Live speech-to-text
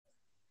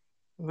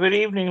Good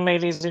evening,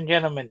 ladies and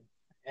gentlemen,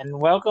 and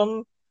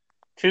welcome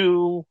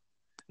to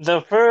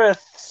the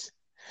first,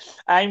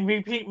 I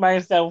repeat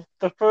myself,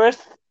 the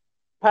first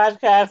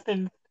podcast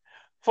in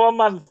 4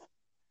 months.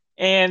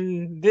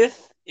 And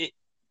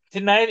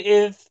tonight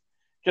is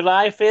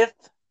July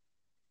 5th,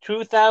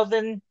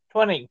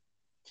 2020.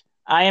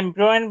 I am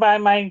joined by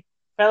my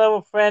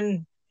fellow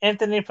friend,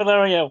 Anthony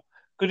Filario.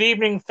 Good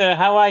evening, sir.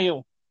 How are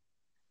you?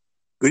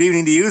 Good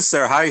evening to you,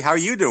 sir. How are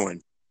you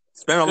doing?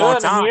 It's been a long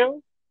Good, and time.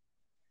 you?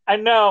 I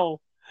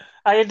know.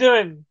 How you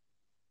doing?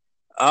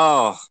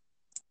 Oh,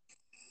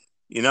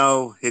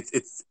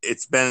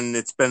 it's been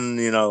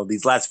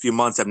these last few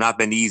months have not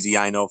been easy.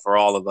 I know for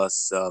all of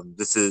us.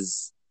 This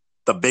is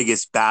the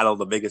biggest battle,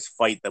 the biggest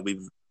fight that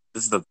we've.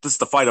 This is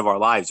the fight of our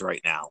lives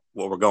right now.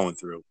 What we're going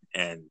through,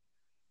 and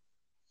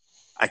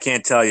I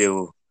can't tell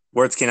you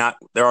words cannot.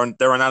 There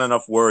are not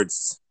enough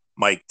words,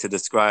 Mike, to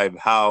describe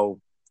how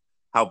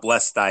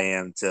blessed I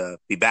am to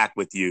be back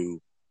with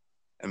you.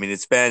 I mean,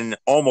 it's been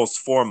almost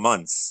 4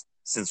 months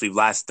since we've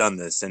last done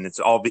this, and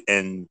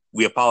and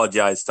we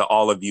apologize to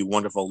all of you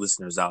wonderful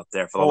listeners out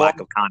there for the Oh, lack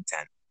of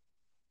content.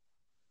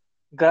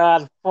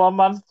 God, 4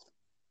 months?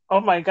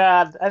 Oh my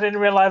God, I didn't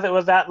realize it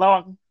was that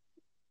long.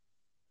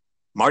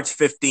 March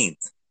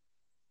 15th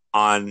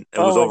on it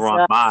was Oh my over on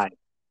God,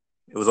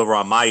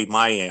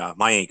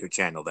 my anchor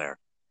channel there.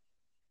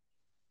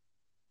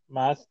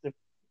 master.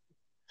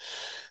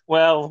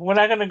 Well, we're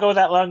not gonna go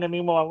that long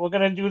anymore. We're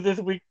gonna do this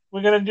week.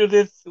 We're gonna do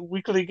this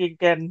weekly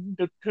again,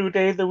 2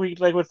 days a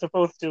week, like we're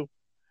supposed to,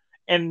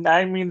 and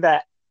I mean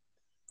that.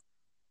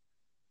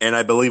 And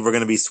I believe we're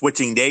going to be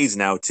switching days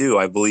now too.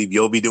 I believe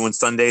you'll be doing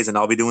Sundays and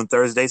I'll be doing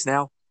Thursdays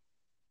now.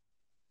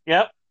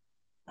 Yep.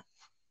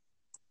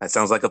 That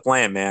sounds like a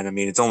plan, man. I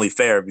mean, it's only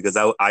fair because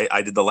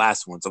I did the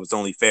last one, so it's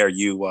only fair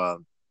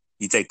you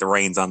take the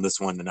reins on this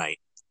one tonight.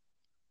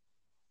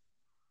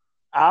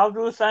 I'll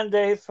do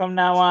Sundays from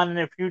now on, and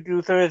if you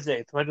do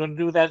Thursdays, we're gonna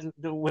do that.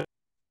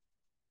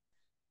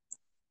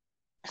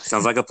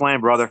 Sounds like a plan,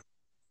 brother.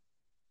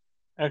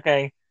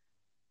 Okay.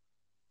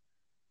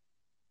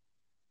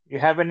 You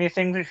have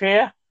anything to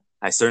share?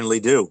 I certainly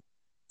do.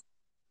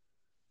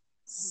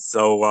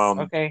 So,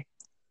 Okay.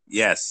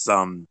 yes,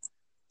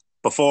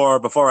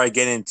 before I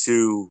get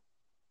into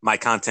my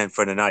content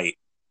for tonight,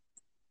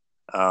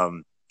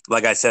 um,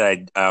 like I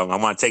said, I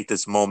want to take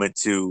this moment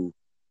to,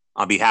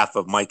 on behalf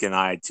of Mike and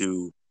I,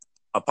 to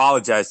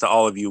apologize to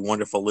all of you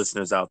wonderful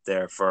listeners out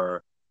there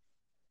for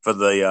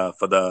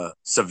the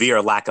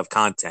severe lack of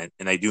content,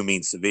 and I do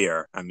mean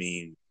severe. I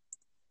mean,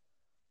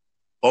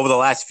 over the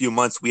last few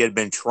months, we had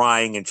been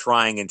trying and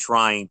trying and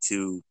trying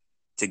to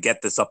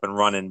get this up and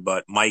running,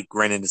 but Mike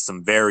ran into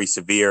some very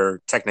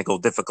severe technical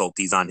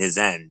difficulties on his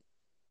end.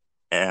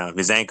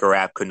 His Anchor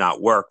app could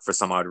not work for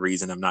some odd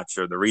reason. I'm not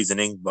sure the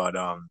reasoning, but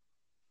I'm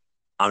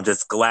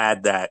just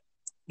glad that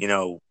you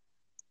know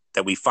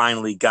that we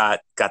finally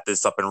got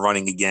this up and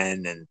running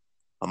again, and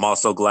I'm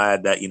also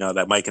glad that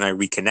that Mike and I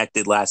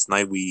reconnected last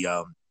night. We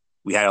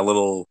had a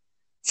little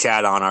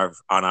chat on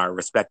our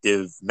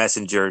respective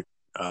messenger,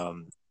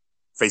 um,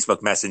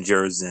 Facebook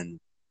messengers, and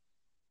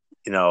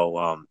you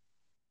know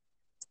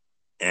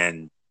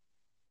and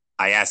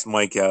I asked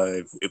Mike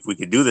if we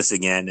could do this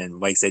again, and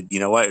Mike said,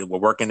 "You know what, we're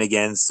working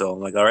again." So I'm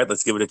like, "All right,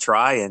 let's give it a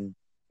try." And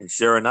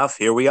sure enough,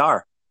 here we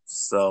are.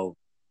 So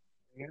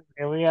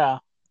Here we are.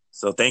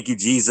 so thank you,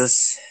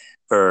 Jesus,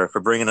 for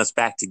bringing us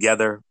back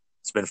together.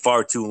 It's been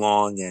far too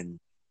long, and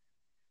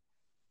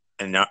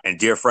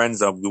dear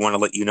friends, we want to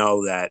let you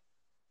know that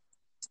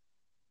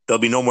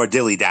there'll be no more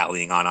dilly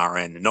dallying on our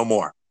end. No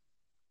more.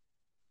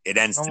 It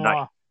ends No tonight.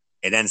 more.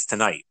 It ends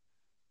tonight,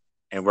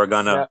 and we're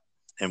gonna Yep.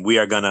 and we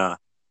are gonna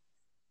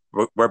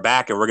we're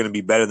back, and we're gonna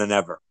be better than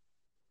ever.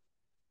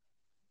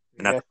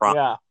 And that's Yes, a we promise.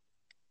 are.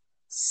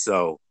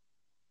 So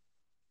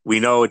we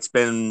know it's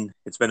been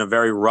a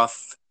very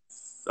rough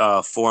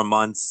 4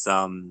 months.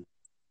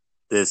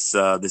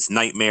 This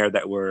nightmare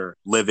that we're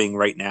living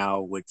right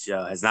now, which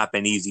has not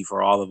been easy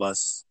for all of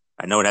us.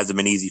 I know it hasn't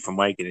been easy for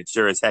Mike, and it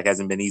sure as heck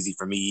hasn't been easy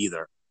for me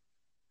either.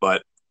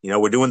 But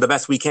we're doing the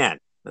best we can.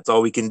 That's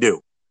all we can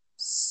do.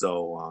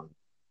 So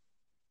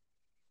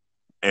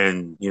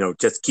and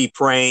just keep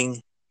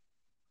praying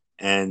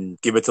and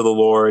give it to the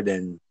Lord.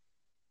 And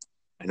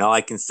all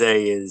I can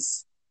say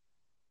is,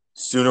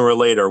 sooner or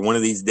later, one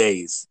of these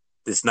days,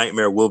 this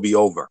nightmare will be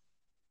over,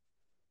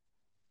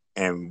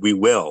 and we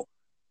will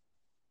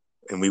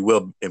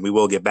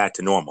get back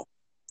to normal.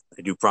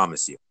 I do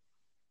promise you.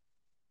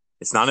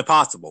 It's not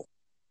impossible.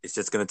 It's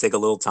just going to take a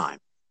little time.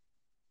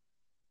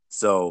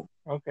 So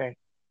Okay.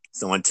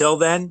 so until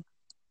then,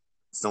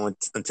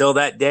 until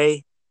that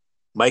day,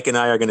 Mike and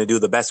I are going to do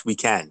the best we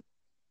can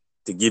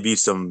to give you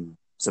some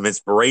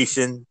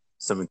inspiration,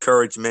 some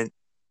encouragement,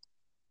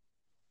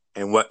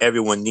 and what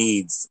everyone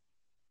needs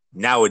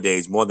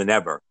nowadays more than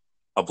ever,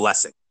 a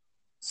blessing.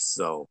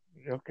 So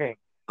Okay.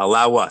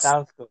 allow us,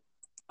 Sounds good.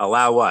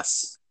 allow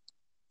us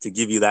to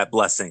give you that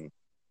blessing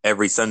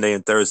every Sunday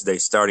and Thursday,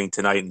 starting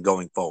tonight and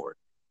going forward.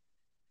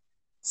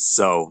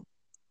 So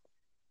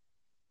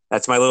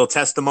that's my little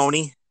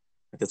testimony.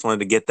 I just wanted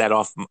to get that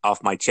off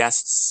my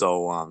chest.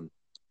 So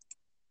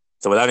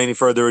without any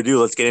further ado,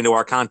 let's get into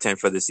our content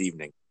for this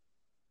evening.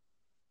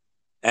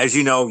 As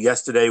you know,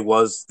 yesterday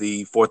was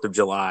the 4th of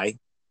July,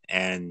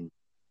 and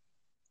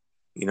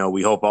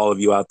we hope all of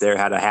you out there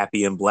had a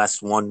happy and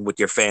blessed one with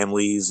your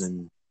families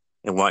and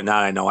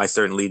whatnot. I know I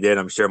certainly did.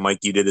 I'm sure, Mike,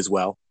 you did as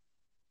well.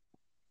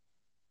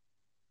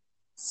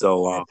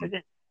 So,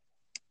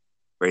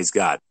 praise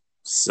God.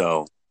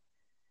 So,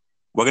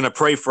 we're going to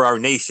pray for our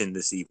nation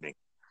this evening.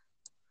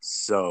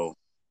 So,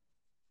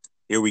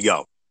 here we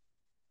go.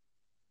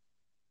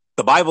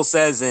 The Bible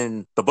says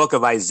in the book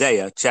of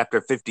Isaiah, chapter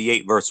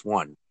 58, verse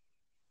 1,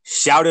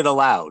 "Shout it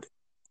aloud,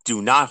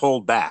 do not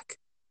hold back.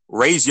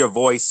 Raise your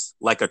voice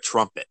like a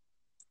trumpet."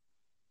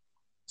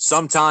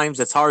 Sometimes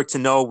it's hard to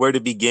know where to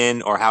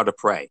begin or how to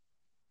pray.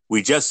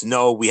 We just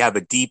know we have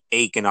a deep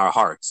ache in our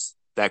hearts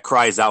that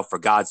cries out for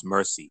God's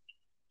mercy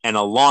and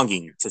a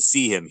longing to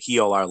see him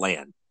heal our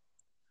land.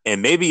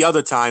 And maybe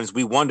other times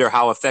we wonder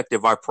how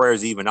effective our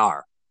prayers even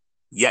are.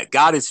 Yet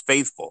God is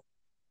faithful,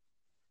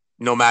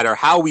 no matter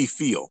how we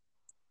feel,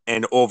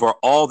 and over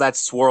all that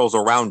swirls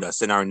around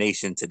us in our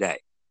nation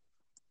today.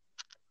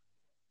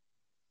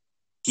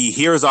 He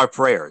hears our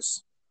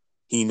prayers.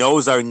 He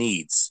knows our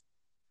needs.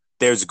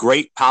 There's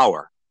great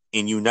power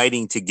in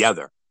uniting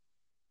together,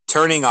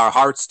 turning our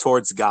hearts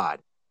towards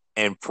God,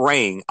 and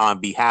praying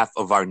on behalf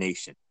of our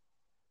nation.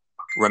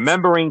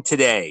 Remembering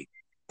today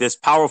this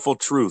powerful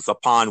truth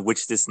upon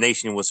which this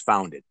nation was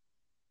founded.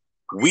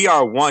 We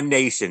are one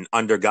nation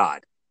under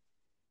God.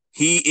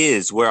 He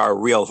is where our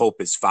real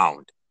hope is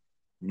found,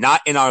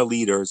 not in our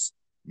leaders,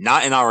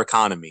 not in our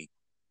economy,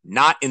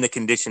 not in the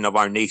condition of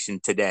our nation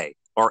today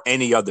or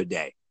any other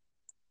day.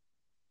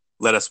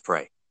 Let us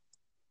pray.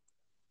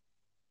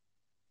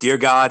 Dear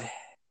God,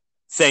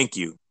 thank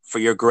you for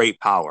your great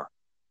power.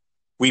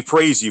 We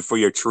praise you for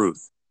your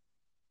truth.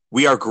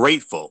 We are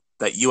grateful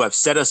that you have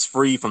set us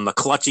free from the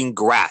clutching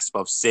grasp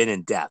of sin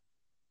and death.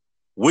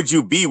 Would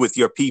you be with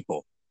your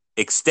people,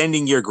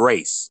 extending your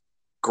grace,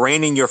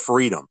 granting your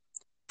freedom,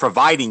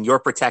 providing your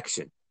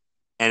protection,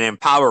 and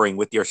empowering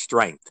with your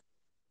strength?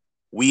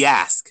 We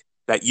ask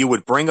that you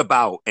would bring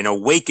about an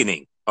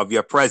awakening of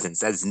your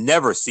presence as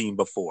never seen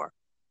before.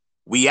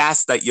 We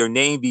ask that your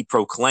name be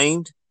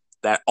proclaimed,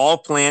 that all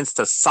plans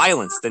to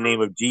silence the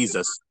name of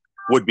Jesus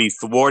would be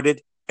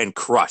thwarted and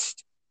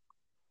crushed.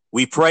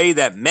 We pray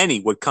that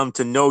many would come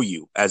to know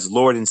you as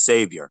Lord and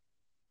Savior.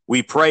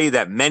 We pray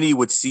that many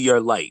would see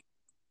your light,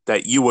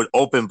 that you would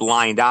open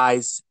blind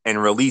eyes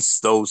and release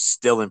those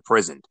still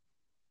imprisoned.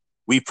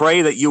 We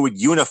pray that you would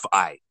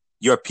unify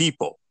your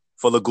people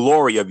for the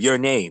glory of your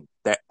name,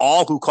 that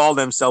all who call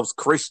themselves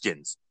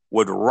Christians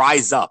would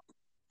rise up,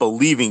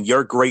 believing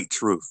your great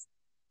truth.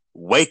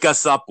 Wake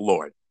us up,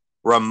 Lord.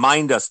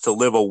 Remind us to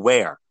live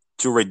aware,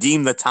 to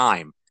redeem the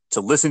time,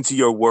 to listen to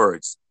your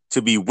words,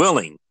 to be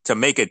willing to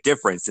make a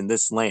difference in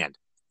this land.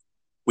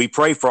 We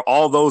pray for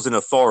all those in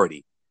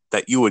authority,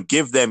 that you would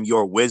give them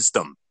your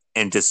wisdom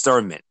and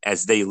discernment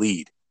as they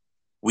lead.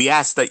 We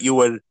ask that you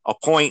would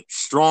appoint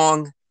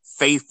strong,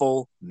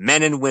 faithful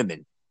men and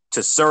women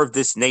to serve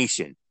this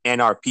nation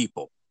and our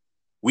people.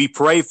 We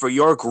pray for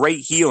your great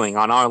healing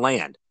on our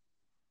land.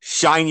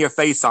 Shine your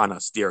face on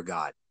us, dear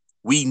God.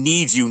 We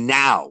need you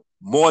now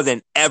more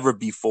than ever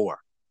before.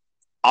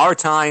 Our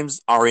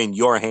times are in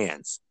your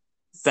hands.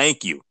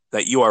 Thank you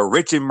that you are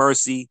rich in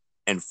mercy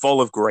and full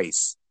of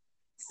grace.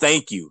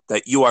 Thank you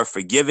that you are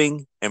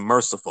forgiving and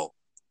merciful.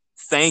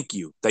 Thank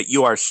you that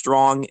you are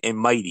strong and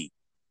mighty.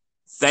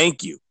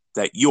 Thank you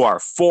that you are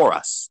for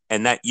us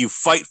and that you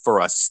fight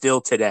for us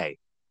still today.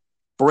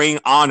 Bring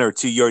honor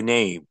to your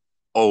name,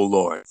 O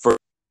Lord, for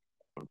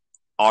you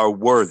are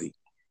worthy.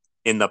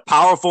 In the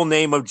powerful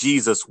name of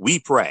Jesus, we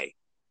pray.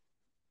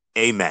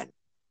 Amen.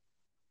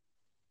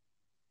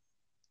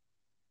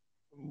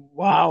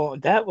 Wow,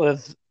 that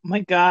was,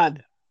 my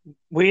God.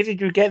 Where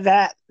did you get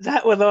that?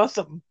 That was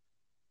awesome.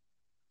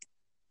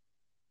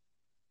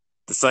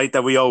 The site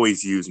that we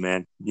always use,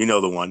 man. You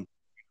know the one.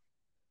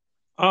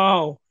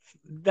 Oh,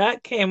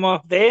 that came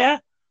off there?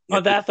 Yep. Oh,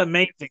 that's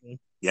amazing.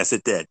 Yes,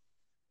 it did.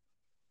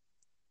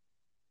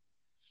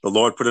 The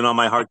Lord put it on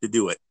my heart to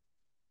do it.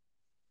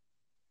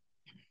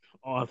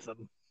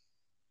 Awesome.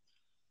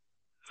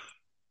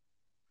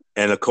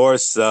 And of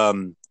course,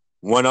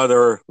 one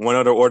other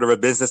order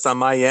of business on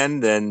my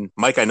end. And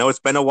Mike, I know it's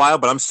been a while,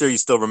 but I'm sure you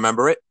still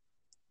remember it.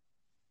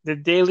 The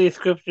daily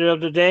scripture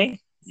of the day?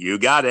 You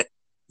got it.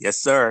 Yes,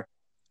 sir.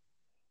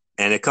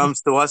 And it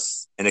comes to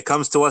us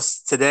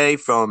today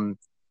from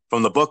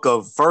the book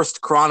of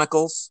First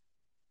Chronicles,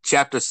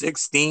 chapter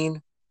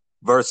 16,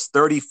 verse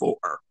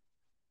 34.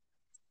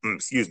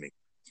 Excuse me.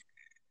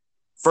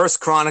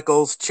 First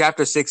Chronicles,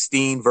 chapter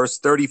 16, verse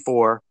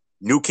 34,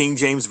 New King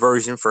James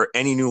Version for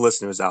any new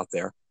listeners out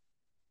there.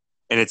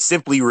 And it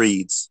simply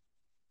reads,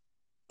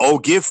 "Oh,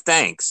 give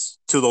thanks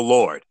to the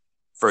Lord,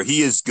 for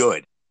he is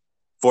good,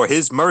 for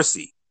his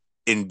mercy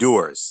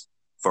endures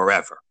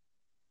forever."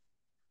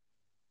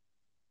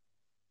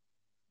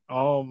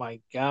 Oh my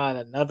God,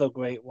 another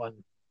great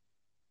one.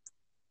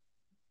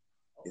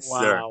 Yes, Wow.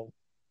 sir.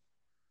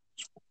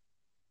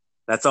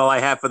 That's all I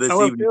have for this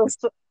evening.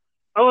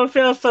 It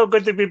feels so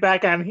good to be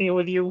back on here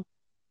with you.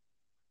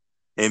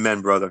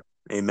 Amen, brother.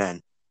 Amen.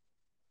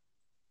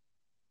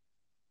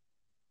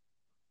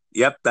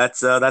 Yep,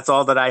 that's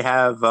all that I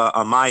have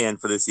on my end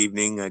for this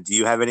evening. Do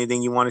you have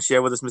anything you want to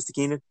share with us, Mr.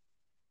 Keenan?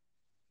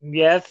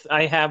 Yes,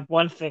 I have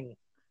one thing.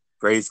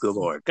 Praise the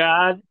Lord.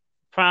 God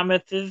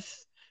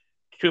promises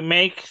to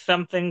make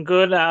something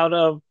good out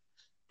of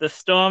the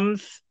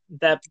storms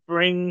that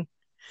bring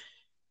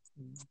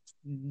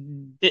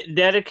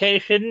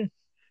dedication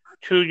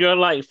to your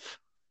life.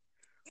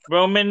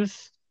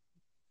 Romans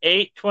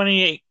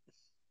 8:28.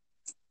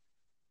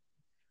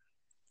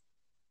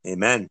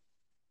 Amen.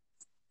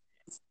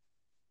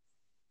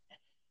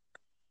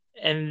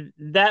 And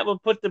that will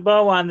put the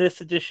bow on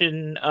this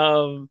edition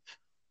of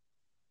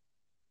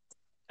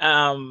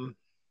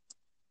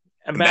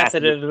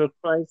Ambassadors of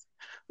Christ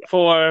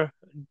for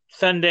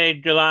Sunday,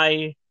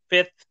 July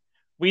 5th.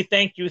 We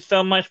thank you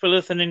so much for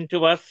listening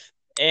to us,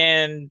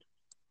 and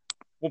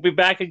we'll be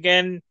back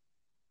again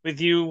with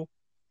you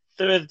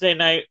Thursday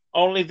night.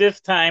 Only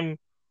this time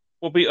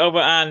we'll be over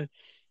on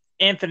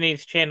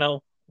Anthony's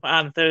channel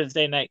on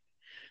Thursday night.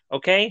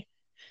 Okay?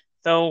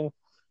 So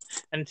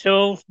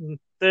until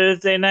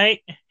Thursday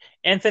night,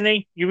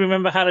 Anthony, you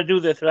remember how to do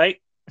this,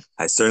 right?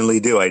 I certainly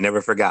do. I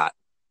never forgot.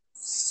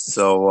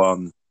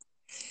 So,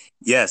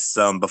 yes.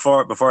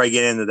 Before I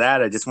get into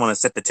that, I just want to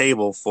set the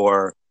table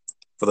for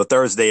the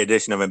Thursday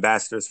edition of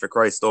Ambassadors for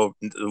Christ,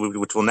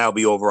 which will now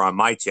be over on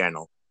my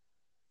channel.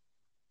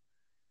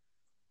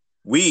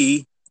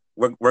 We're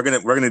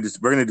gonna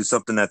do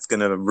something that's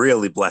gonna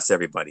really bless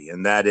everybody,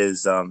 and that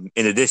is,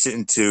 in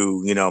addition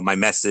to my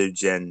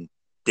message and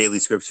daily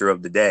scripture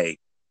of the day,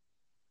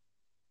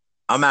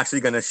 I'm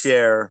actually gonna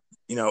share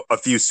a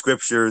few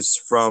scriptures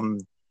from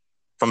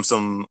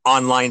some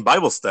online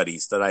Bible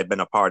studies that I've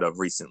been a part of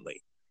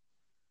recently.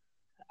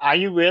 Are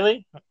you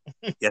really?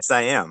 Yes,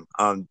 I am.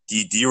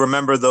 Do you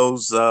remember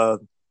those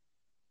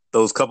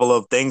couple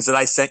of things that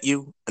I sent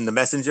you in the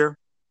messenger?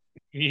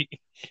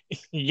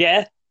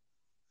 Yeah.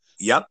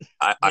 Yep.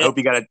 I hope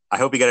you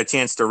got a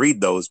chance to read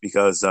those,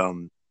 because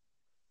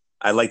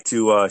I like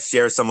to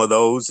share some of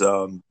those.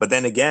 But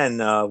then again,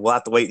 we'll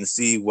have to wait and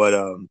see what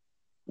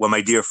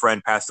my dear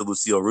friend Pastor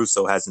Lucille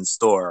Russo has in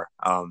store.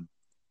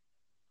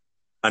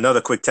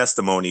 Another quick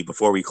testimony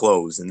before we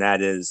close, and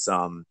that is,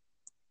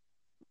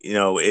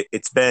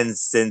 it's been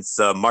since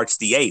March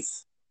the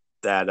 8th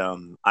that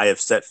I have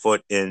set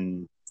foot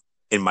in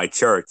my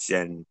church,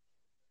 and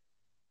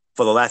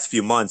for the last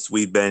few months,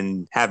 we've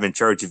been having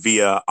church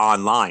via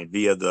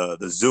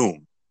the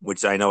Zoom,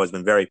 which I know has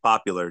been very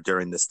popular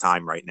during this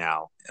time right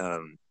now,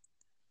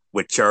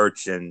 with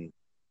church and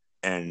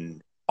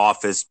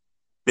office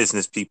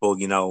business people,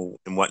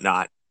 and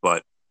whatnot.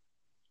 But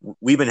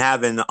we've been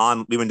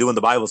doing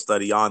the Bible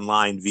study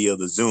online via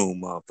the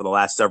Zoom for the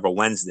last several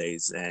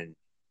Wednesdays, and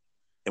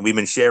we've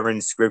been sharing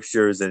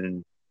scriptures,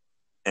 and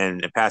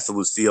Pastor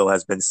Lucille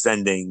has been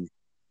sending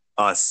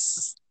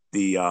us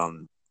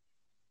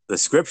the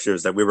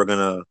scriptures that we were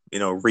going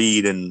to,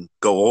 read and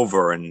go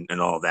over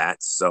and all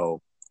that. So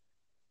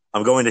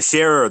I'm going to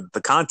share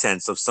the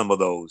contents of some of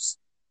those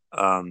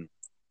on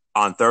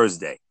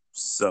Thursday.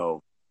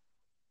 So.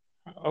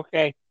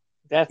 Okay.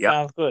 That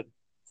sounds good.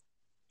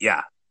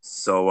 Yeah.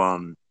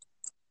 So,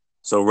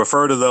 so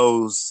refer to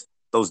those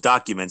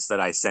documents that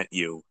I sent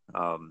you.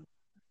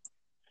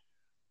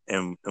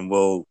 And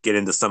we'll get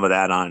into some of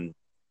that on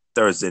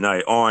Thursday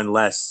night, or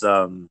unless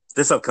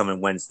this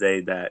upcoming Wednesday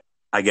that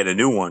I get a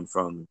new one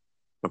from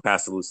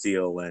Pastor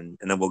Lucille, and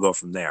then we'll go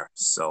from there.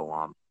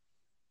 So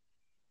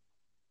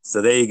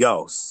so there you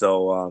go.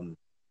 So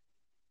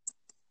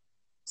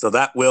so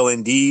that will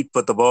indeed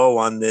put the bow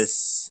on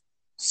this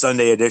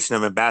Sunday edition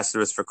of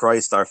Ambassadors for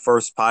Christ, our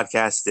first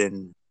podcast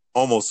in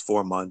almost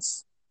 4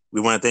 months.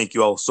 We want to thank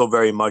you all so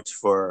very much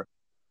for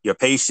your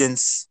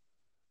patience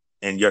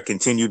and your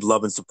continued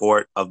love and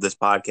support of this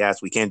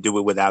podcast. We can't do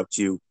it without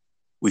you.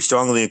 We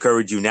strongly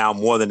encourage you now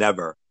more than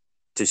ever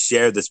to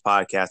share this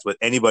podcast with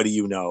anybody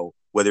you know,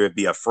 whether it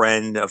be a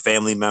friend, a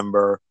family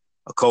member,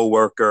 a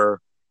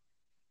coworker,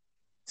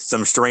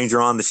 some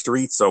stranger on the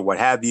streets, or what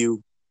have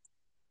you.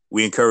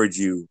 We encourage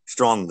you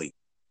strongly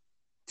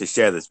to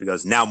share this,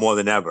 because now more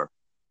than ever,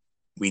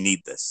 we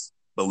need this.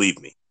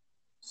 Believe me.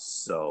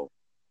 So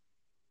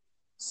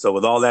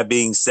with all that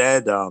being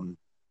said,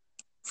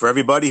 for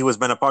everybody who has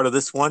been a part of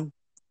this one,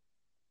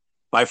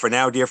 bye for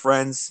now, dear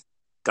friends.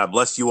 God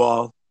bless you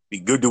all. Be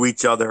good to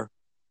each other.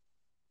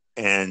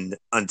 And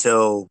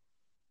until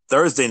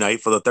Thursday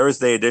night, for the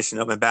Thursday edition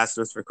of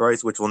Ambassadors for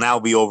Christ, which will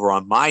now be over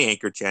on my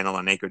Anchor channel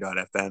on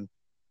Anchor.fm,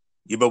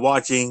 you've been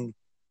watching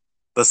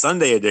the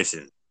Sunday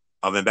edition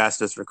of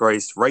Ambassadors for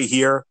Christ right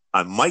here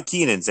on Mike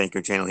Keenan's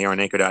Anchor channel here on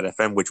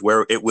Anchor.fm,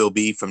 where it will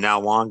be from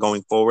now on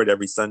going forward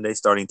every Sunday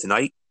starting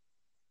tonight.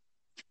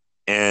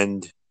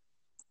 And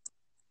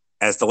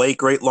as the late,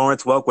 great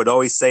Lawrence Welk would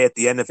always say at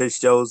the end of his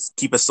shows,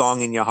 keep a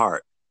song in your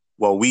heart.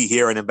 Well, we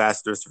here in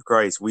Ambassadors for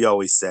Christ, we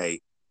always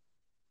say,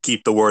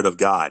 keep the word of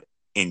God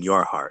in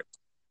your heart.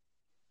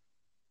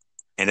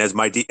 and as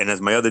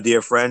my other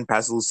dear friend,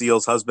 Pastor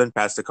Lucille's husband,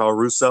 Pastor Carl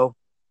Russo.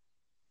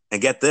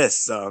 And get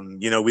this,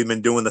 we've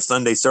been doing the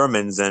Sunday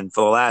sermons, and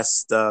for the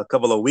last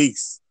couple of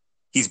weeks,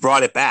 he's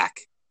brought it back,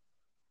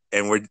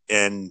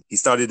 and he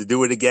started to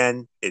do it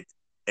again.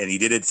 He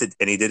did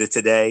it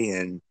today,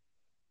 and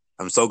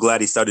I'm so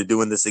glad he started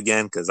doing this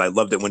again because I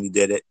loved it when he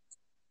did it.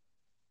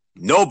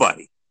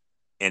 Nobody,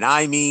 and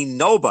I mean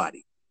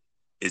nobody,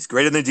 is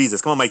greater than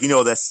Jesus. Come on, Mike, you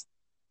know this.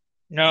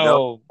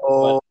 No.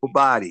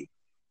 Nobody.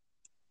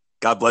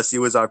 God bless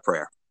you is our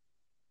prayer.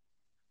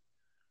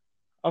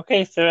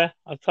 Okay, sir.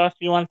 I'll talk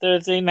to you on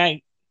Thursday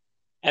night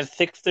at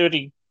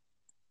 6:30.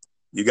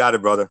 You got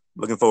it, brother.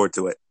 Looking forward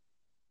to it.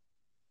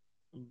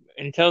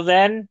 Until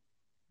then,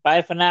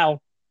 bye for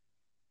now.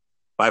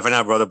 Bye for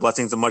now, brother.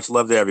 Blessings and much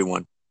love to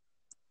everyone.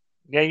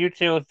 Yeah, you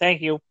too.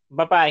 Thank you.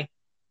 Bye-bye.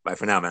 Bye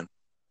for now, man.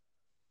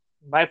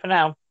 Bye for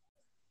now.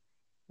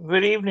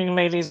 Good evening,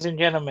 ladies and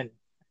gentlemen,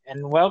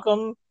 and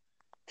welcome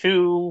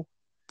to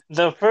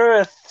the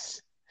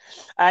first,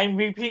 I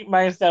repeat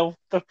myself,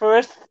 the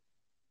first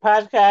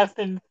podcast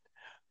in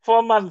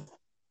 4 months.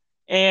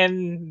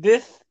 And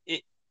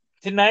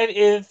tonight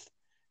is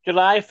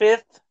July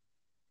 5th,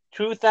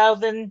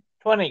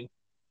 2020.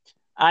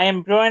 I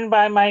am joined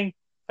by my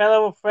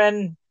fellow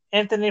friend,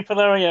 Anthony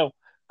Filario.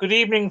 Good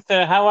evening,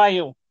 sir. How are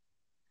you?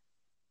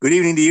 Good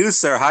evening to you,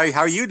 sir. How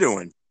are you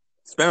doing?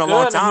 It's been a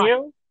long time. And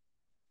you?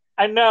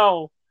 I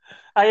know.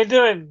 How you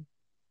doing?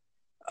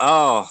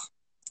 Oh,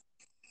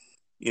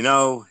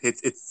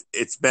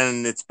 it's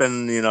been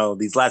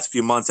these last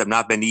few months have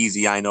not been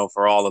easy. I know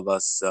for all of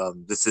us.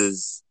 This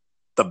is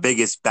the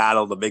biggest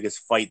battle, the biggest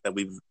fight that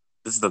we've.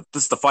 This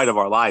is the fight of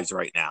our lives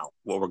right now.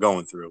 What we're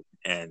going through,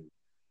 and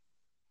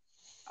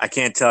I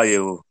can't tell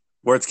you.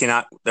 Words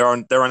cannot. There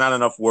are not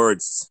enough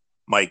words,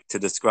 Mike, to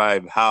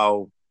describe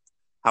how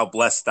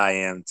blessed I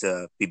am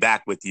to be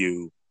back with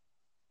you.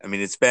 I mean,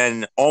 it's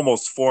been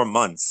almost 4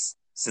 months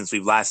since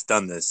we've last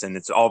done this,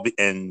 and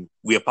and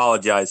we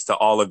apologize to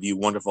all of you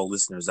wonderful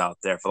listeners out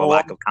there for the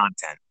lack of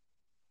content.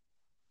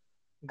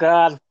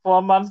 God,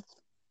 4 months?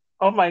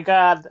 Oh my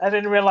God, I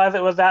didn't realize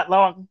it was that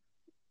long.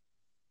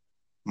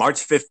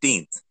 March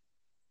 15th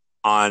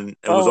it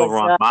was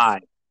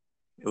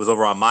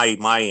over on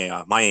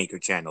my anchor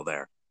channel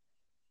there.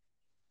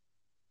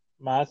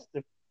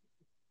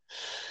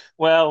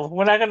 Well,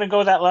 we're not going to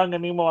go that long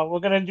anymore. We're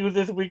going to do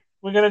this week.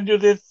 We're going to do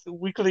this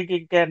weekly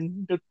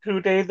again,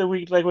 2 days a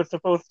week like we're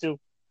supposed to.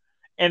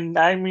 And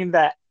I mean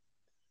that.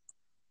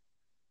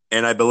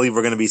 And I believe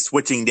we're going to be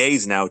switching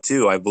days now,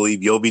 too. I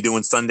believe you'll be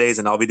doing Sundays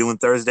and I'll be doing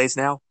Thursdays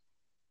now.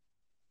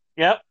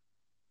 Yep.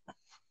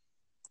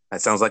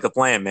 That sounds like a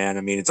plan, man.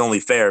 I mean, it's only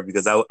fair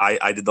because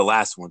I did the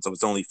last one, so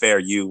it's only fair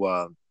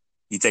you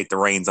take the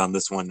reins on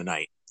this one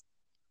tonight.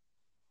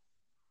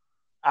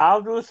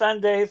 I'll do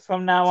Sundays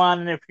from now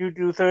on, and if you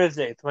do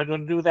Thursdays, we're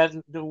going to do that.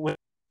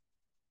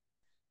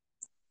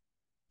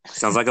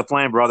 Sounds like a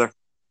plan, brother.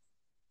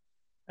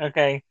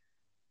 Okay.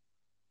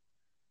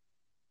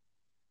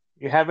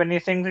 You have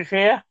anything to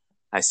share?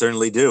 I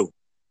certainly do.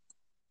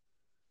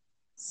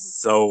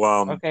 So,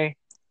 okay.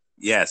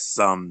 Yes.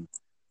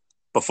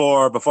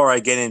 Before I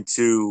get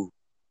into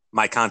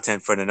my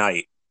content for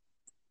tonight,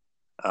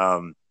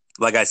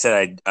 like I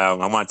said, I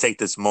want to take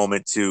this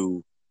moment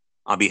to,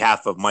 on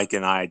behalf of Mike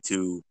and I,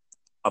 to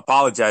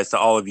apologize to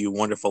all of you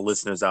wonderful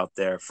listeners out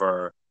there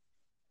for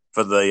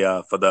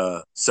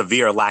the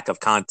severe lack of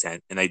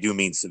content, and I do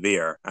mean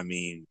severe. I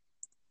mean,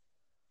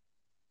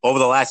 over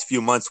the last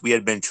few months, we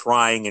had been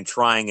trying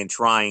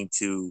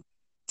to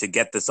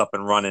get this up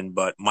and running,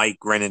 but Mike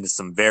ran into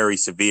some very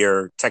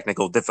severe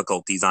technical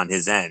difficulties on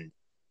his end.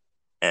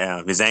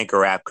 His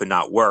Anchor app could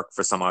not work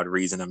for some odd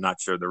reason. I'm not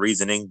sure the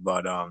reasoning,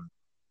 but I'm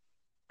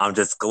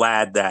just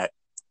glad that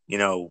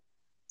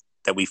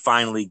that we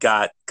finally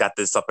got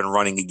this up and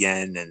running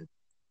again, and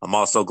I'm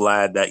also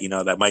glad that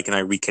that Mike and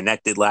I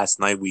reconnected last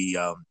night. We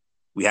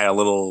had a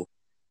little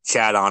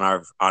chat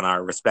on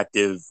our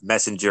respective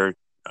messenger,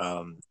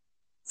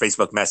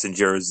 Facebook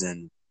messengers,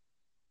 and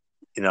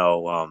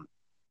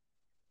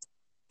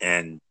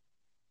and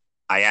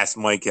I asked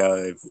Mike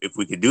if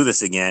we could do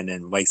this again,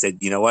 and Mike said,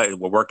 "You know what,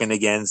 we're working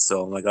again."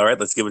 So I'm like, "All right,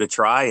 let's give it a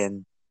try."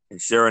 And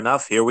sure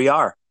enough, here we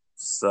are.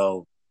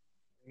 So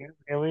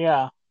here we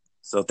are.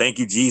 So thank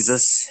you,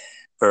 Jesus,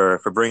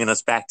 for bringing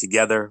us back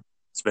together.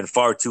 It's been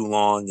far too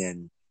long,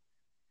 and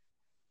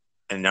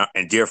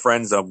dear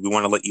friends, we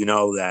want to let you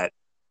know that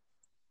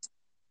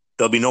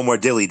there'll be no more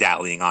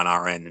dilly-dallying on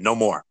our end. No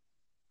more.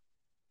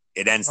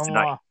 It ends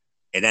tonight.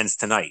 It ends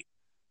tonight,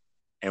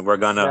 and we're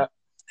back,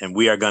 and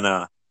we're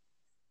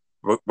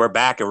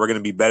gonna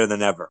be better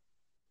than ever.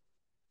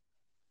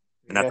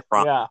 And that's the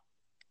problem. Yeah.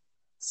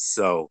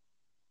 So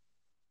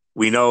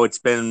we know it's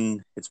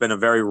been a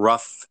very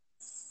rough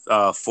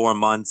 4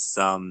 months.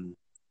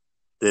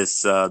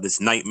 This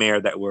nightmare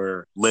that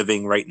we're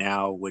living right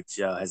now, which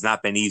has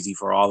not been easy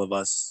for all of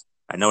us.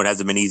 I know it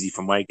hasn't been easy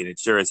for Mike, and it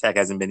sure as heck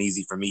hasn't been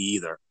easy for me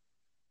either.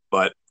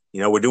 But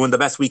we're doing the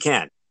best we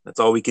can. That's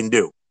all we can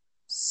do.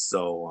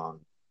 So,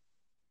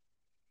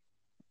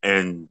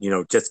 and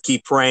just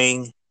keep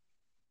praying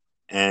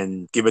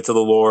and give it to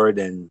the Lord.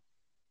 And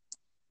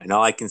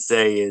all I can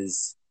say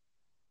is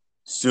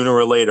sooner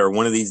or later,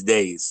 one of these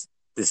days,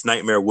 this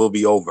nightmare will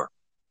be over.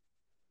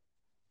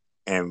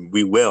 And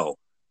we will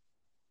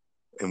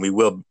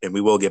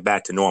get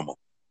back to normal.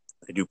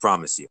 I do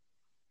promise you.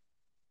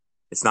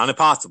 It's not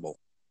impossible.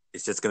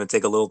 It's just going to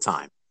take a little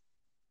time.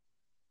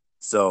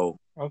 So,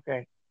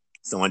 okay.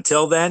 So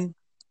until then,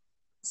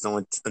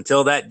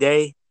 until that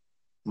day,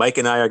 Mike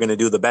and I are going to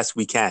do the best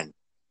we can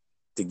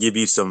to give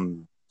you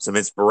some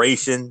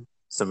inspiration,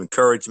 some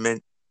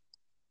encouragement,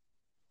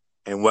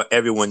 and what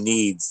everyone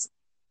needs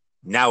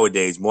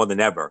nowadays more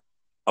than ever,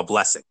 a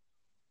blessing.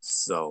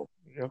 So,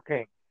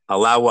 okay.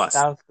 Allow us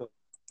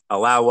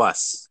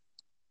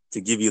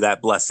to give you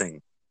that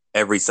blessing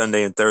every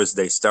Sunday and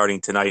Thursday starting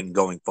tonight and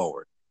going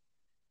forward.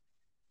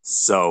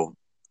 So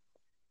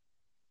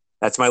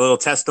that's my little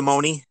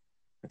testimony.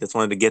 I just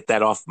wanted to get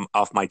that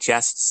off my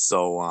chest.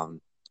 So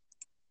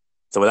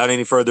without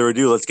any further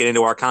ado, let's get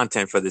into our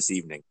content for this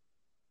evening.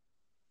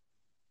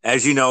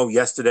 As you know,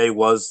 yesterday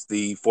was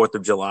the 4th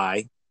of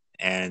July,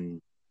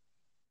 and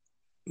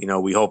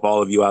we hope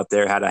all of you out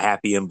there had a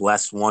happy and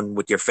blessed one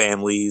with your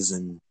families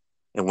and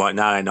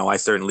whatnot. I know I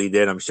certainly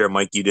did. I'm sure,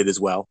 Mike, you did as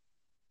well.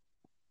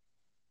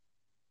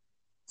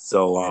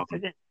 So,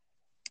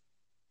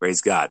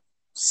 praise God.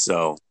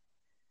 So,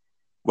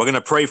 we're going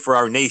to pray for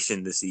our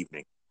nation this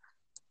evening.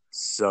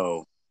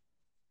 So,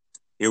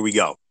 here we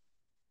go.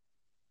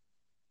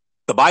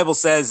 The Bible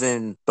says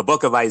in the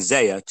book of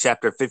Isaiah,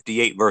 chapter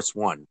 58, verse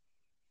 1,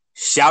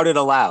 "Shout it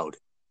aloud,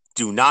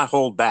 do not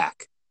hold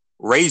back.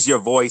 Raise your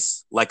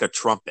voice like a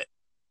trumpet."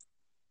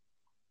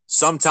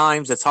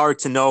 Sometimes it's hard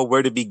to know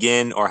where to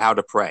begin or how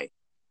to pray.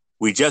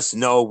 We just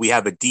know we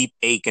have a deep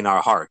ache in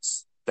our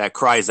hearts that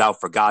cries out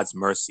for God's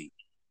mercy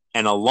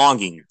and a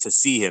longing to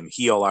see him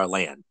heal our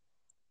land.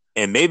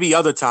 And maybe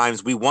other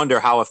times we wonder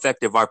how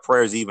effective our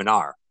prayers even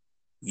are.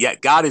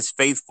 Yet God is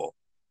faithful,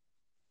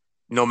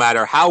 no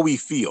matter how we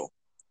feel,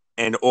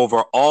 and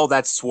over all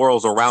that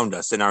swirls around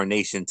us in our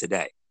nation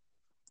today.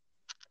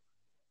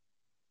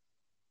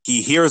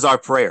 He hears our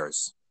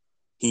prayers.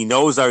 He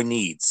knows our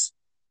needs.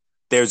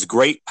 There's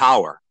great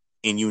power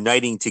in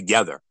uniting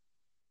together,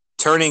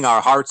 turning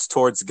our hearts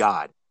towards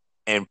God,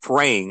 and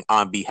praying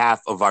on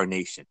behalf of our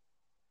nation.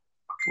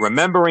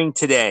 Remembering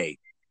today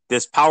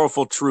this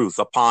powerful truth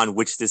upon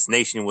which this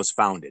nation was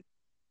founded.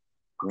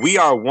 We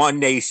are one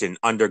nation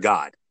under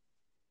God.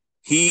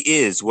 He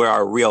is where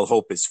our real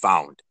hope is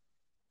found,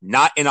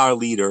 not in our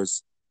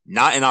leaders,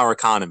 not in our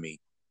economy,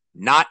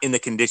 not in the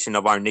condition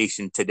of our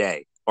nation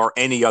today or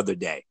any other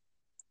day.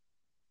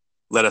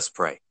 Let us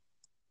pray.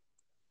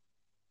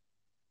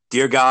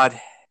 Dear God,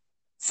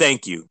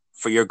 thank you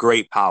for your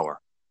great power.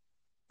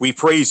 We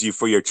praise you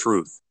for your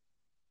truth.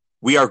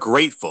 We are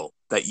grateful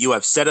that you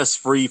have set us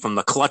free from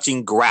the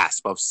clutching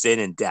grasp of sin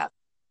and death.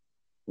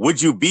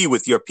 Would you be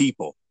with your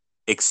people,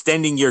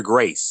 extending your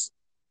grace,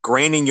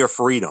 granting your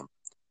freedom,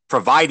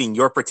 providing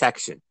your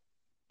protection,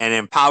 and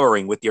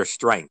empowering with your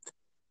strength?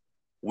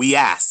 We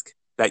ask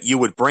that you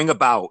would bring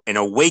about an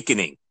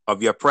awakening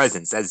of your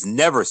presence as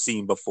never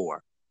seen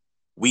before.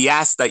 We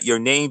ask that your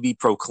name be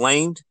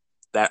proclaimed,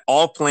 that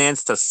all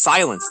plans to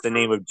silence the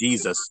name of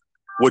Jesus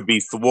would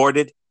be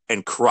thwarted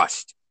and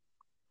crushed.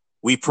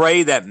 We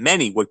pray that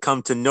many would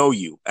come to know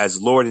you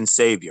as Lord and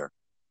Savior.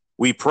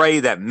 We pray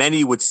that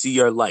many would see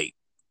your light,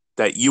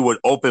 that you would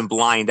open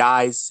blind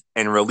eyes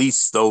and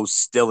release those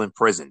still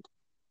imprisoned.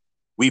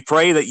 We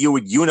pray that you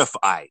would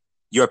unify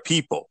your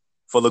people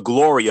for the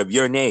glory of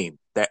your name,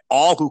 that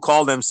all who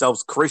call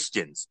themselves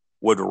Christians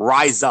would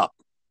rise up,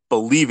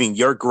 believing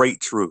your great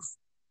truth.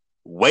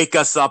 Wake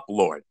us up,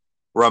 Lord.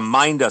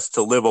 Remind us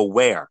to live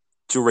aware,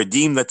 to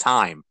redeem the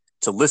time,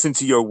 to listen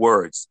to your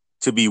words,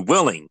 to be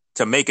willing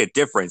to make a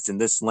difference in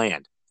this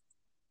land.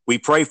 We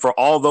pray for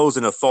all those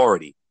in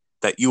authority,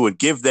 that you would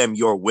give them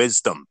your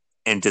wisdom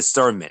and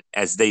discernment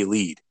as they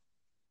lead.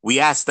 We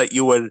ask that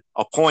you would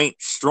appoint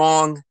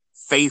strong,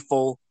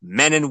 faithful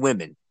men and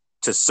women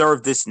to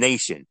serve this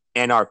nation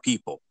and our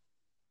people.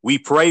 We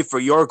pray for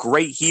your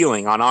great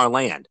healing on our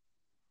land.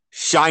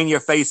 Shine your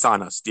face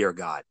on us, dear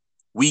God.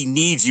 We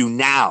need you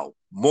now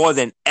more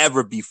than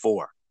ever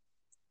before.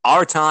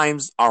 Our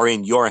times are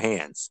in your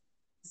hands.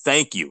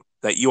 Thank you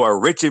that you are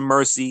rich in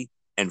mercy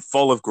and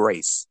full of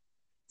grace.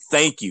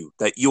 Thank you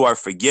that you are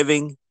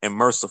forgiving and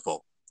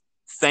merciful.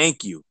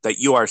 Thank you that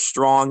you are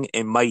strong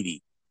and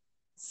mighty.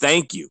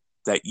 Thank you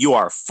that you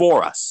are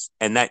for us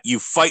and that you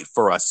fight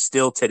for us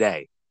still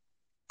today.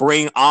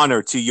 Bring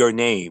honor to your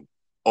name,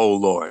 O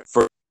Lord,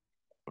 for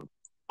you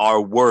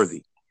are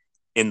worthy.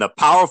 In the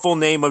powerful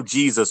name of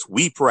Jesus,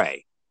 we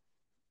pray.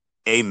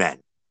 Amen.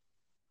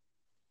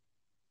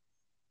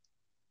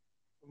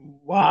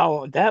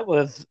 Wow, that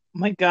was,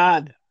 my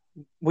God.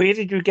 Where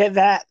did you get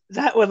that?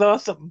 That was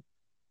awesome.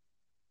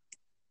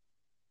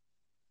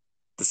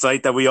 The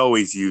site that we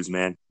always use,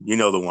 man. You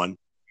know the one.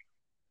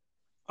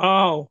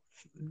 Oh,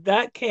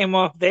 that came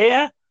off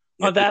there?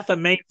 Yep. Oh, that's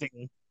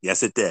amazing.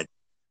 Yes, it did.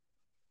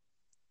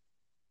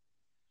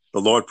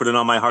 The Lord put it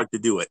on my heart to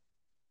do it.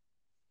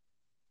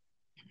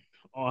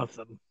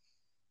 Awesome.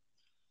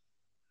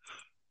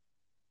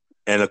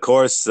 And of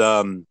course,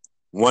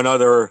 one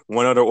other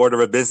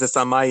order of business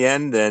on my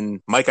end.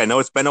 And Mike, I know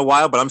it's been a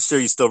while, but I'm sure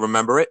you still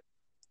remember it.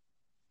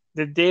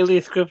 The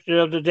daily scripture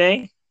of the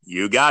day.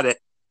 You got it.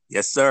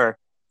 Yes, sir.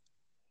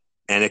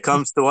 And it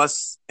comes to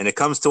us,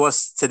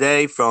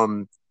 today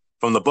from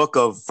the book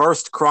of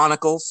First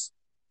Chronicles,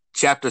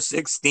 chapter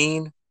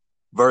 16,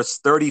 verse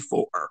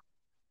 34.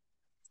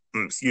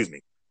 Excuse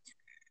me.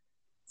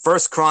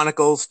 First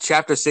Chronicles,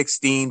 chapter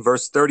 16,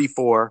 verse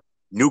 34,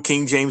 New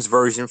King James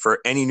Version for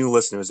any new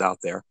listeners out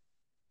there.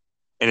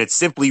 And it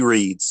simply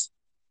reads,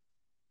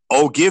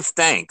 "Oh, give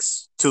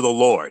thanks to the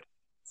Lord,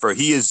 for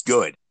he is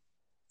good,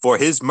 for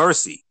his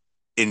mercy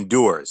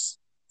endures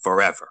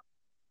forever."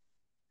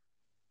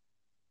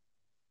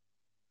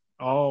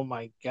 Oh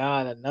my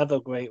God, another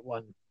great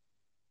one.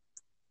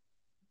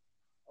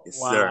 Yes,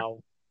 sir.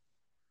 Wow.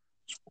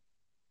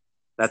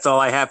 That's all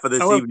I have for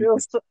this evening.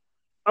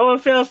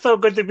 It feels so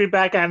good to be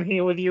back on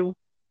here with you.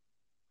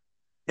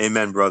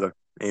 Amen, brother.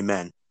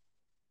 Amen.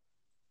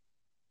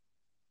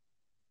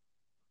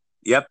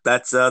 Yep,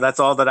 that's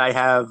all that I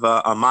have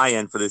on my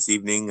end for this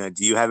evening.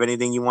 Do you have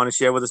anything you want to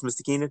share with us,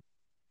 Mr. Keenan?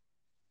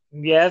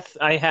 Yes,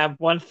 I have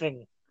one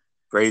thing.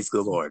 Praise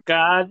the Lord.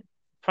 God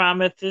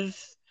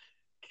promises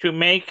to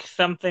make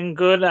something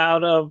good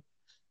out of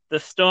the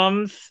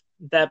storms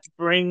that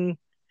bring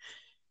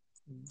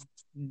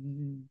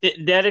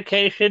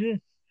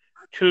dedication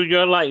to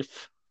your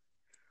life.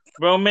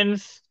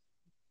 Romans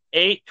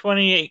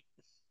 8:28.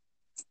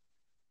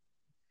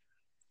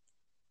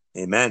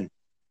 Amen.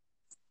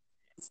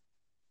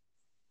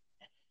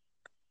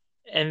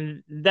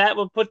 And that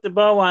will put the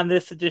bow on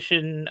this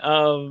edition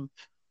of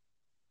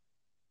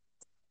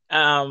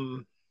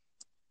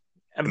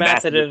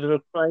Ambassadors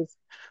of Christ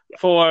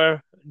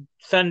for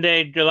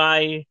Sunday,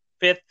 July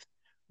 5th.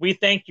 We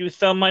thank you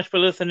so much for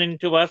listening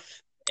to us,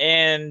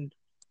 and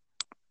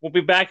we'll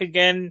be back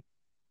again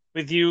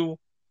with you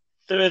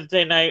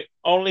Thursday night.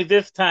 Only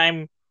this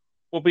time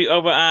we'll be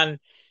over on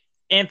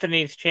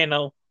Anthony's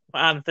channel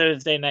on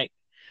Thursday night.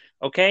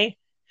 Okay?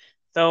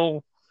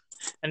 So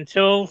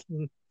until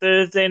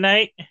Thursday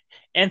night,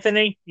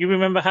 Anthony, you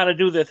remember how to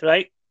do this,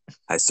 right?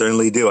 I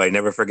certainly do. I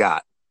never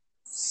forgot.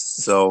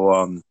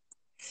 So,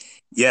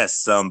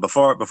 yes.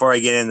 Before I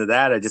get into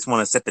that, I just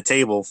want to set the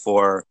table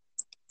for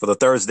the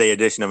Thursday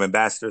edition of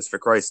Ambassadors for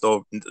Christ,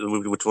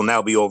 which will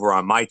now be over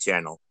on my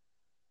channel.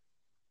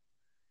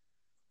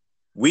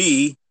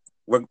 We're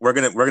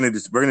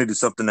gonna do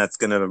something that's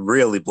gonna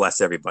really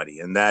bless everybody,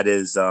 and that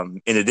is,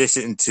 in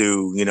addition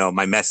to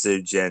my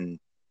message and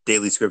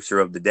daily scripture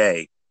of the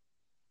day,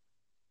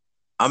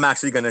 I'm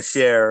actually gonna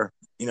share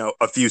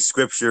a few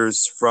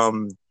scriptures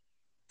from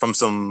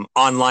some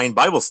online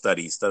Bible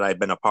studies that I've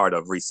been a part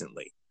of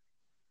recently.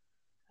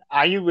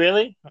 Are you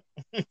really?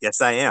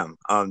 Yes, I am.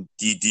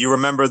 Do you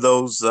remember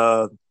those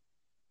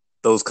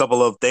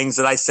couple of things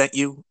that I sent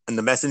you in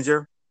the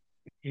messenger?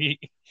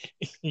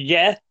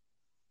 Yeah.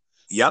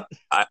 Yep.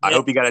 I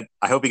hope you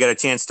got a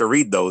chance to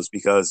read those,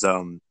 because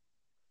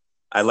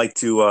I'd like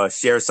to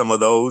share some of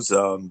those.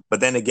 But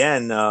then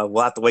again,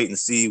 we'll have to wait and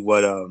see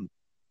what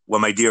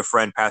my dear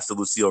friend Pastor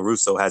Lucille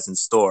Russo has in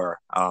store.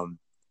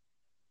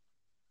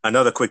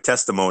 Another quick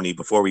testimony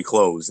before we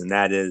close, and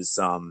that is,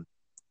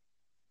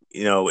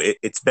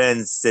 it's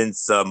been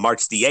since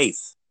March the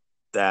 8th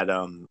that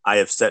I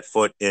have set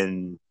foot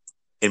in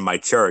my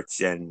church,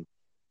 and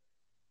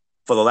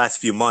for the last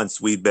few months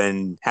we've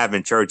been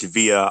having church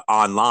via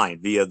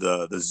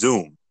the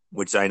Zoom,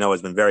 which I know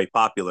has been very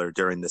popular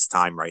during this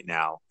time right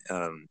now,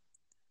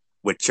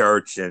 with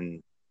church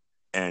and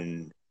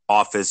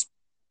office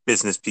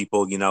business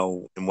people,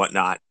 and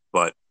whatnot.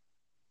 But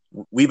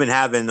we've been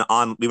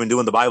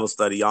doing the Bible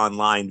study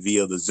online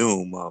via the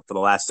Zoom for the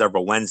last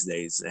several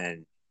Wednesdays,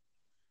 and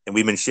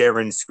we've been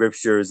sharing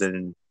scriptures,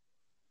 and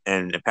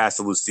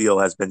Pastor Lucille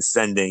has been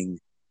sending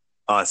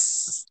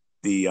us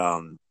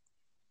the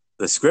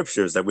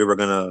scriptures that we were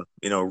gonna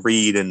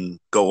read and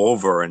go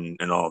over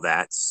and all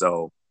that.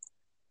 So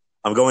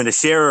I'm going to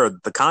share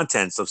the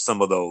contents of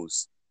some of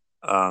those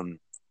on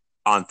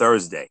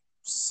Thursday.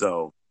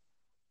 So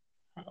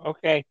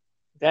okay,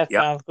 that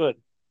sounds good.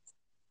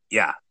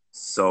 Yeah.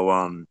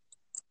 So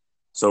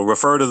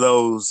refer to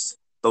those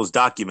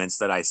documents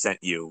that I sent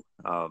you,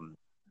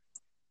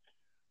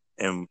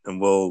 and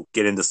we'll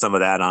get into some of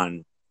that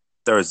on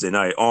Thursday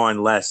night, or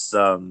unless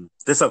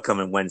this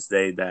upcoming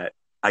Wednesday that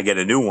I get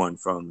a new one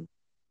from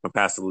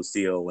Pastor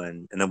Lucille,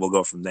 and then we'll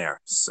go from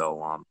there.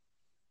 So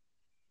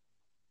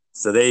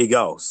there you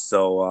go.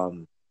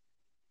 So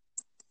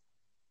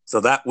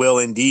that will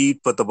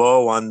indeed put the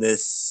bow on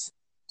this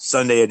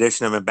Sunday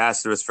edition of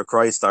Ambassadors for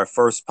Christ, our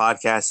first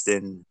podcast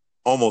in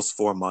almost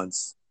 4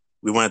 months.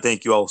 We want to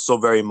thank you all so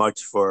very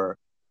much for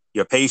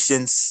your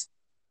patience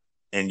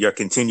and your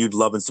continued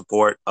love and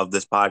support of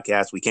this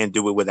podcast. We can't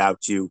do it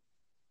without you.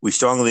 We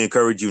strongly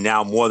encourage you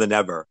now more than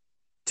ever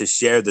to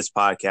share this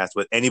podcast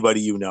with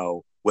anybody you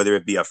know, whether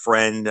it be a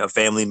friend, a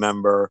family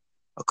member,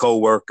 a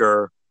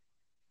coworker,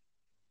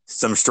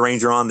 some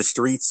stranger on the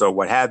streets, or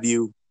what have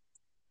you.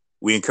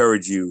 We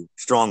encourage you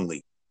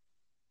strongly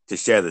to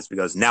share this,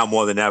 because now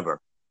more than ever,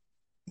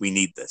 We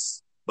need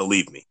this.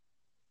 Believe me.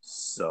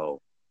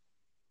 So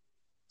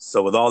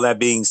with all that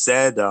being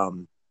said,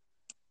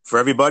 for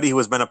everybody who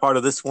has been a part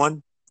of this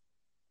one,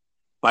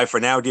 bye for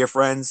now, dear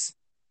friends.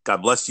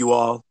 God bless you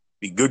all.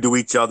 Be good to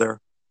each other.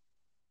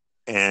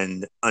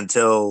 And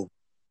until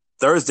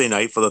Thursday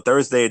night for the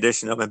Thursday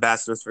edition of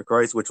Ambassadors for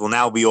Christ, which will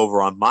now be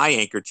over on my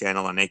Anchor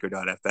channel on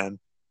anchor.fm,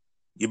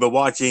 you've been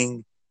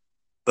watching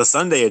the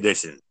Sunday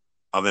edition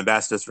of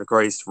Ambassadors for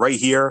Christ right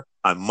here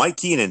on Mike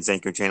Keenan's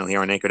Anchor channel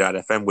here on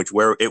anchor.fm, which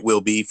where it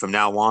will be from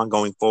now on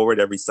going forward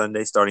every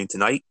Sunday starting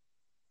tonight.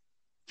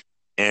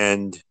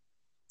 And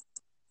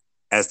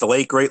as the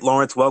late, great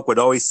Lawrence Welk would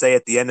always say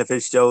at the end of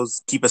his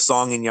shows, keep a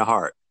song in your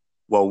heart.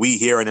 Well, we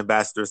here in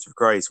Ambassadors for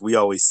Christ, we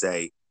always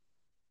say,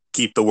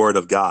 keep the word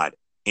of God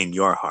in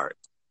your heart.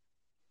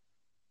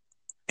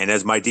 And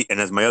as my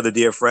other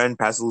dear friend,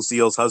 Pastor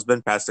Lucille's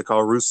husband, Pastor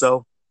Carl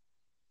Russo,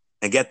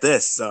 and get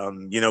this,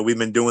 we've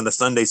been doing the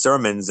Sunday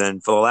sermons,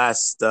 and for the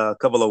last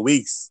couple of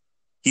weeks,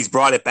 he's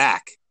brought it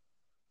back,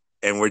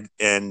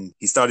 and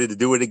he started to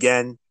do it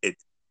again.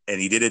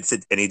 He did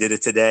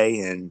it today,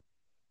 and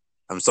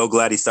I'm so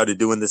glad he started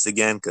doing this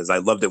again because I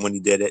loved it when he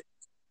did it.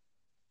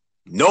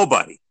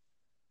 Nobody,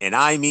 and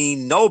I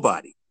mean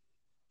nobody,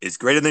 is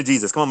greater than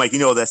Jesus. Come on, Mike, you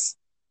know this.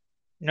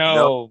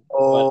 No.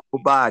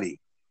 Nobody.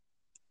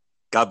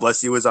 God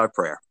bless you is our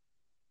prayer.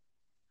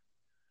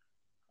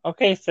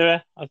 Okay,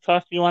 sir. I'll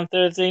talk to you on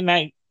Thursday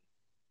night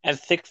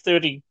at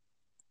 6:30.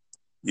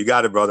 You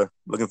got it, brother.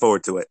 Looking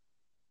forward to it.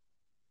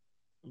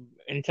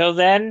 Until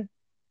then,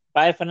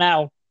 bye for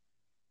now.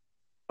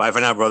 Bye for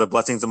now, brother.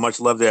 Blessings and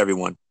much love to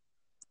everyone.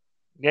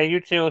 Yeah,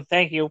 you too.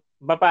 Thank you.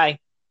 Bye-bye.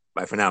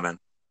 Bye for now, man.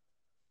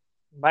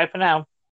 Bye for now.